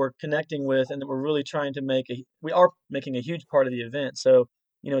partners that we're connecting with and that we're really trying to we are making a huge part of the event. So,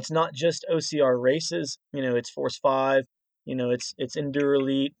 it's not just OCR races, it's Force 5, it's Endure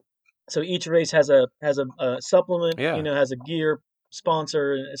Elite. So each race has a supplement, Yeah. has a gear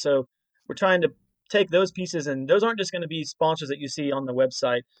sponsor. So we're trying to take those pieces, and those aren't just going to be sponsors that you see on the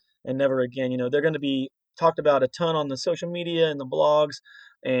website and never again. They're going to be talked about a ton on the social media and the blogs,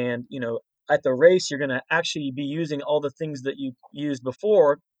 and at the race you're going to actually be using all the things that you used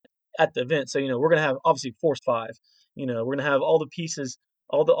before at the event. So we're going to have obviously Force 5. We're going to have all the pieces,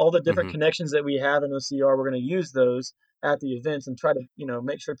 all the different Mhm. connections that we have in OCR. We're going to use those at the events and try to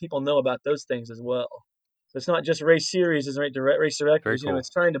make sure people know about those things as well. So it's not just race series and race directors. Very cool. It's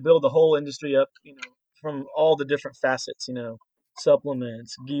trying to build the whole industry up. From all the different facets.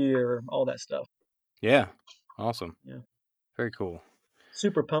 Supplements, gear, all that stuff. Yeah. Awesome. Yeah. Very cool.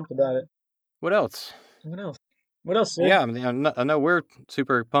 Super pumped about it. What else? What else, Sid? Yeah, I mean, I know we're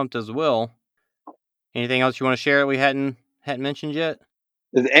super pumped as well. Anything else you want to share that we hadn't mentioned yet?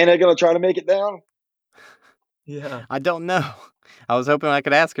 Is Anna gonna try to make it down? Yeah. I don't know. I was hoping I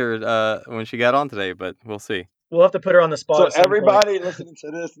could ask her when she got on today, but we'll see. We'll have to put her on the spot. So everybody listening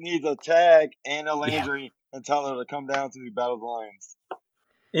to this needs a tag Anna Landry and tell her to come down to Battle of the Lions.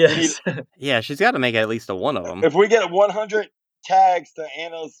 Yes. Yeah, she's got to make at least one of them. If we get 100 tags to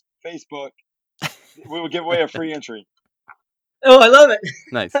Anna's Facebook, we will give away a free entry. Oh, I love it.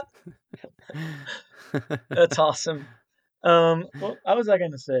 Nice. That's awesome. What was I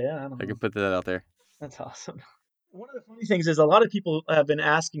going to say? I don't know. I can put that out there. That's awesome. One of the funny things is a lot of people have been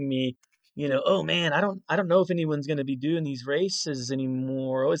asking me, oh man, I don't know if anyone's going to be doing these races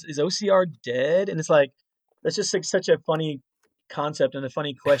anymore. Oh, is OCR dead? And it's like, that's just like such a funny concept and a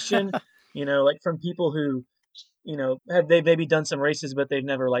funny question, like from people who, they've maybe done some races, but they've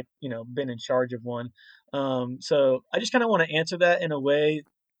never been in charge of one. So I just kind of want to answer that in a way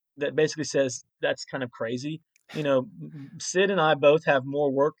that basically says that's kind of crazy. Sid and I both have more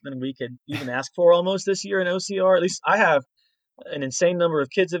work than we could even ask for almost this year in OCR. At least I have an insane number of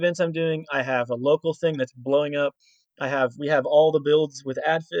kids events I'm doing. I have a local thing that's blowing up. We have all the builds with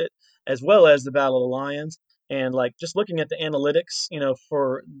AdFit as well as the Battle of the Lions. And just looking at the analytics,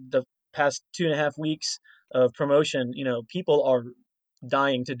 for the past 2.5 weeks of promotion, people are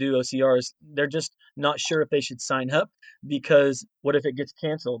dying to do OCRs. They're just not sure if they should sign up because what if it gets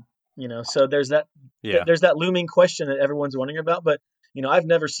canceled? So there's that looming question that everyone's wondering about. But I've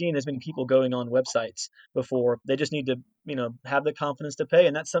never seen as many people going on websites before. They just need to have the confidence to pay,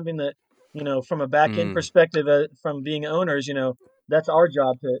 and that's something that from a back end perspective, from being owners, that's our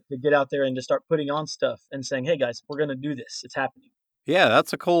job to get out there and to start putting on stuff and saying, hey guys, we're going to do this. It's happening. Yeah,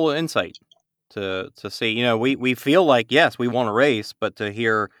 that's a cool insight to see. We feel like, yes, we want to race, but to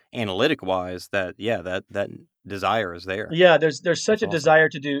hear analytic wise that desire is there. Yeah, there's such a desire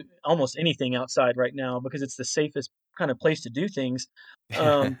to do almost anything outside right now because it's the safest kind of place to do things.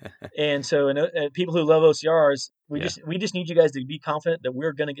 And so people who love OCRs, we just need you guys to be confident that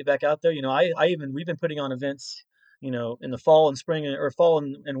we're going to get back out there. We've been putting on events, in the fall and spring or fall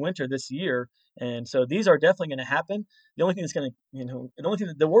and winter this year. And so these are definitely going to happen. The only thing that's going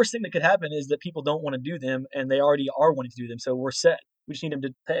to, the worst thing that could happen is that people don't want to do them and they already are wanting to do them. So we're set. We just need them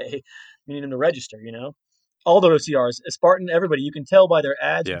to pay. We need them to register, all the OCRs, Spartan, everybody, you can tell by their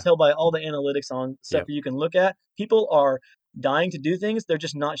ads, you can tell by all the analytics on stuff that you can look at. People are dying to do things. They're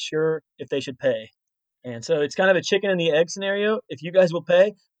just not sure if they should pay. And so it's kind of a chicken and the egg scenario. If you guys will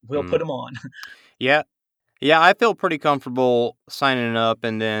pay, we'll put them on. Yeah. Yeah, I feel pretty comfortable signing up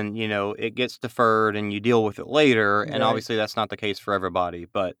and then, it gets deferred and you deal with it later. Right. And obviously that's not the case for everybody.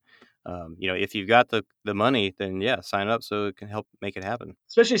 But, if you've got the money, then sign up so it can help make it happen.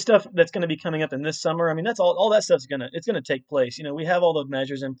 Especially stuff that's going to be coming up in this summer. I mean, that's all that stuff's going to take place. We have all the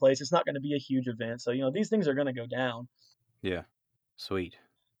measures in place. It's not going to be a huge event. So, these things are going to go down. Yeah. Sweet.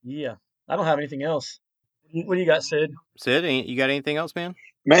 Yeah. I don't have anything else. What do you got, Sid? Sid, you got anything else, man?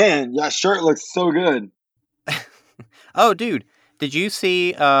 Man, your shirt looks so good. Oh, dude, did you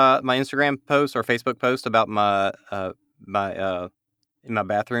see my Instagram post or Facebook post about my in my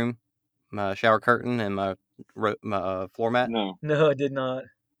bathroom, my shower curtain and my floor mat? No, I did not.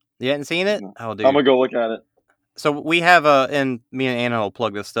 You hadn't seen it? No. Oh, dude, I'm gonna go look at it. So we have and me and Anna will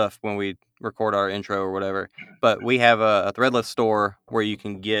plug this stuff when we record our intro or whatever. But we have a Threadless store where you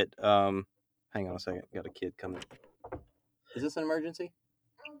can get. Hang on a second, got a kid coming. Is this an emergency?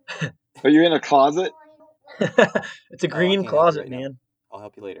 Are you in a closet? It's a green closet, man. I'll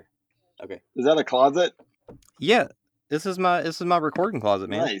help you later. Okay. Is that a closet? Yeah. This is my recording closet,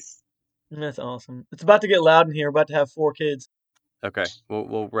 man. Nice. That's awesome. It's about to get loud in here. We're about to have 4 kids. Okay.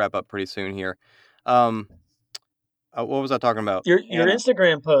 We'll wrap up pretty soon here. What was I talking about? Your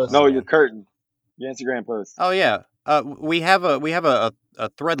Instagram post. No, your curtain. Your Instagram post. Oh yeah. We have a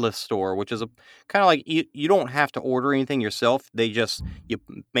Threadless store, which is a kind of like you don't have to order anything yourself. You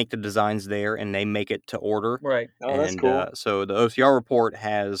make the designs there and they make it to order. Right. Oh, that's cool. So the OCR report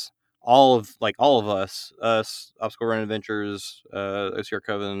has all of us, Obstacle Run Adventures, OCR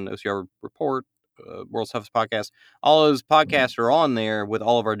Coven, OCR Report, World's Toughest Podcast. All those podcasts are on there with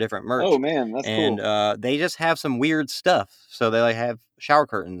all of our different merch. Oh man, that's cool. And they just have some weird stuff. So they have shower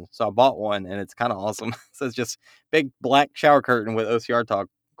curtains. So I bought one and it's kind of awesome. So it's just big black shower curtain with OCR talk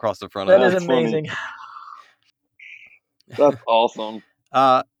across the front of it. That is amazing. That's awesome.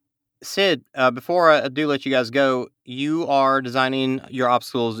 Sid, before I do let you guys go, you are designing your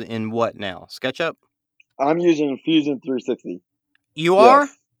obstacles in what now? SketchUp? I'm using Fusion 360. You are?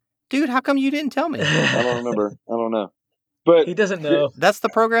 Dude, how come you didn't tell me? I don't remember. I don't know. But he doesn't know. That's the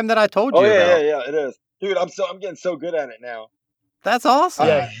program that I told you about. Yeah, it is. Dude, I'm getting so good at it now. That's awesome.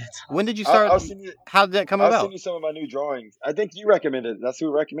 Yeah. When did you start? How did that come about? I'll send you some of my new drawings. I think you recommended it. That's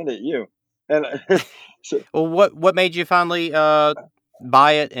who recommended it, you. And Well, what made you finally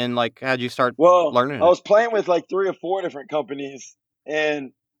buy it, and like how'd you start learning I was playing with like 3 or 4 different companies,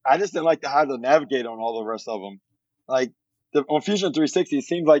 and I just didn't like how to navigate on all the rest of them. Like on Fusion 360, it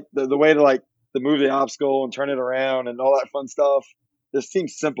seems like the way to like to move the obstacle and turn it around and all that fun stuff just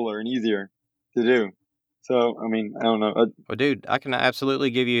seems simpler and easier to do. So I mean, I don't know. Well, dude, I can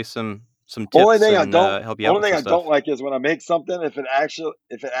absolutely give you some tips Only thing and help you out with some stuff. don't like is when I make something, if it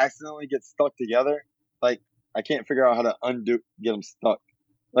accidentally gets stuck together, like I can't figure out how to get them stuck.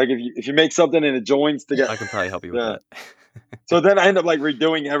 Like if you make something and it joins together, I can probably help you with that. So then I end up like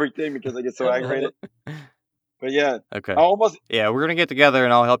redoing everything because I get so aggravated. But yeah, okay. We're gonna get together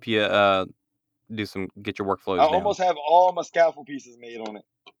and I'll help you get your workflows down. Almost have all my scaffold pieces made on it.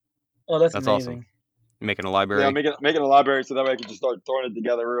 Oh, that's amazing. Awesome. You're making a library? Yeah, I'm making a library so that way I can just start throwing it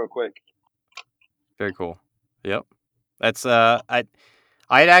together real quick. Very cool. Yep. That's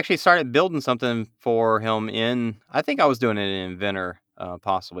I had actually started building something for him I think I was doing it in Inventor,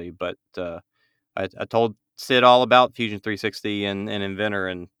 possibly, but I told Sid all about Fusion 360 and Inventor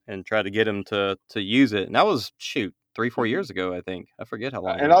and tried to get him to use it. And that was 3-4 years ago, I think. I forget how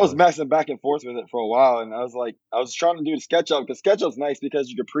long. And I was messing back and forth with it for a while, and I was trying to do SketchUp because SketchUp's nice because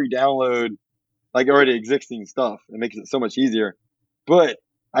you can pre-download like already existing stuff. It makes it so much easier. But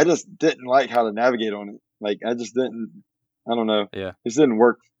I just didn't like how to navigate on it. Like I just didn't. I don't know. Yeah, it just didn't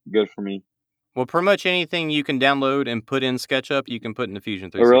work good for me. Well, pretty much anything you can download and put in SketchUp, you can put into Fusion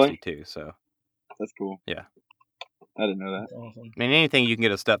 360 too. So that's cool. Yeah, I didn't know that. Awesome. I mean, anything you can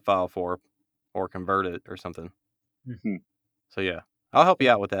get a step file for, or convert it or something. Mm-hmm. So yeah, I'll help you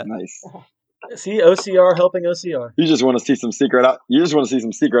out with that. Nice. See, OCR helping OCR. You just want to see some secret. You just want to see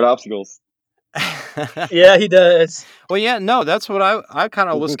some secret obstacles. Yeah, he does. Well, yeah, no, that's what I kind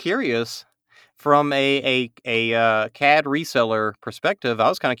of was curious from a CAD reseller perspective. I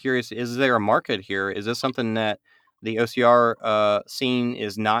was kind of curious: is there a market here? Is this something that the OCR scene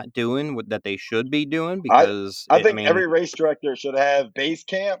is not doing that they should be doing? Because I think every race director should have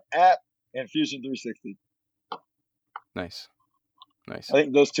Basecamp app and Fusion 360. Nice. I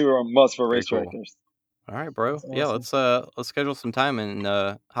think those two are a must for race directors. All right, bro. Awesome. Yeah, let's schedule some time and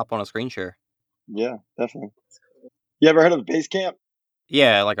hop on a screen share. Yeah, definitely. You ever heard of Basecamp?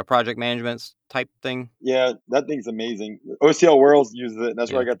 Yeah, like a project management type thing. Yeah, that thing's amazing. OCL Worlds uses it, and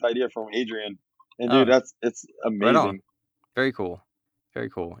that's where I got the idea from Adrian. And dude, it's amazing. Right on. Very cool. Very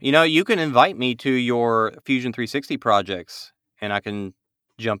cool. You know, you can invite me to your Fusion 360 projects, and I can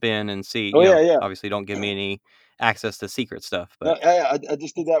jump in and see. Yeah. Obviously, don't give me any access to secret stuff. But I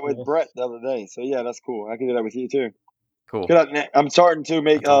just did that with Brett the other day. So yeah, that's cool. I can do that with you too. Cool. I'm starting to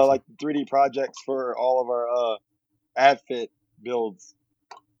make awesome. like 3D projects for all of our AdFit builds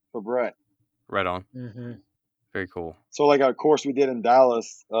for Brett. Right on. Mm-hmm. Very cool. So like our course we did in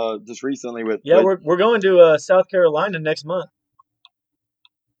Dallas just recently with we're going to South Carolina next month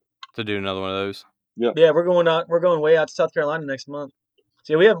to do another one of those. Yep. Yeah, we're going way out to South Carolina next month.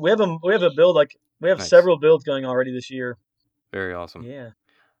 So we have a build we have several builds going already this year. Very awesome. Yeah.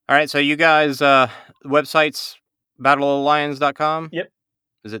 All right, so you guys websites battleofthelions.com? Yep.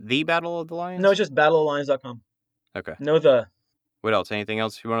 Is it the Battle of the Lions? No, it's just battleofthelions.com. Okay. No the. What else? Anything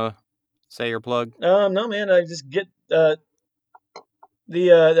else you want to say or plug? No, man. I just get the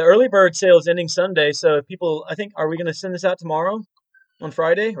early bird sale is ending Sunday, so people, I think, are we going to send this out tomorrow on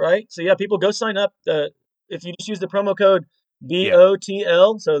Friday, right? So yeah, people go sign up. If you just use the promo code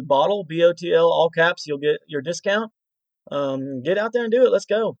BOTL, so bottle BOTL all caps, you'll get your discount. Get out there and do it. Let's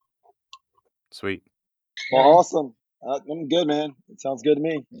go. Sweet. Well, awesome. I'm good, man. It sounds good to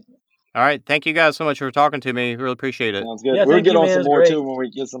me. All right. Thank you guys so much for talking to me. Really appreciate it. Sounds good. Yeah, we'll get on some more too when we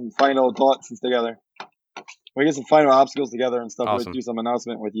get some final thoughts together. We get some final obstacles together and stuff. Awesome. We'll do some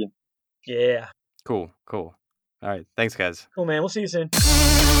announcement with you. Yeah. Cool. All right. Thanks, guys. Cool, man. We'll see you soon.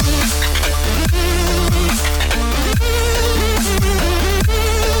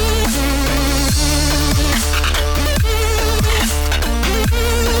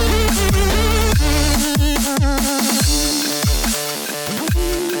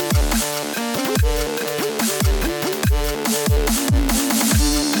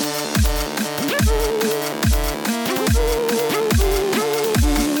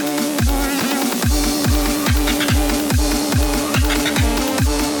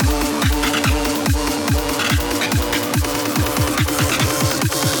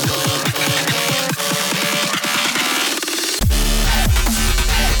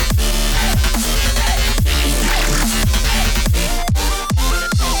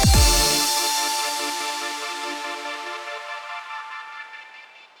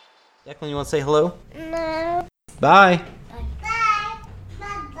 Declan, you want to say hello? No. Bye.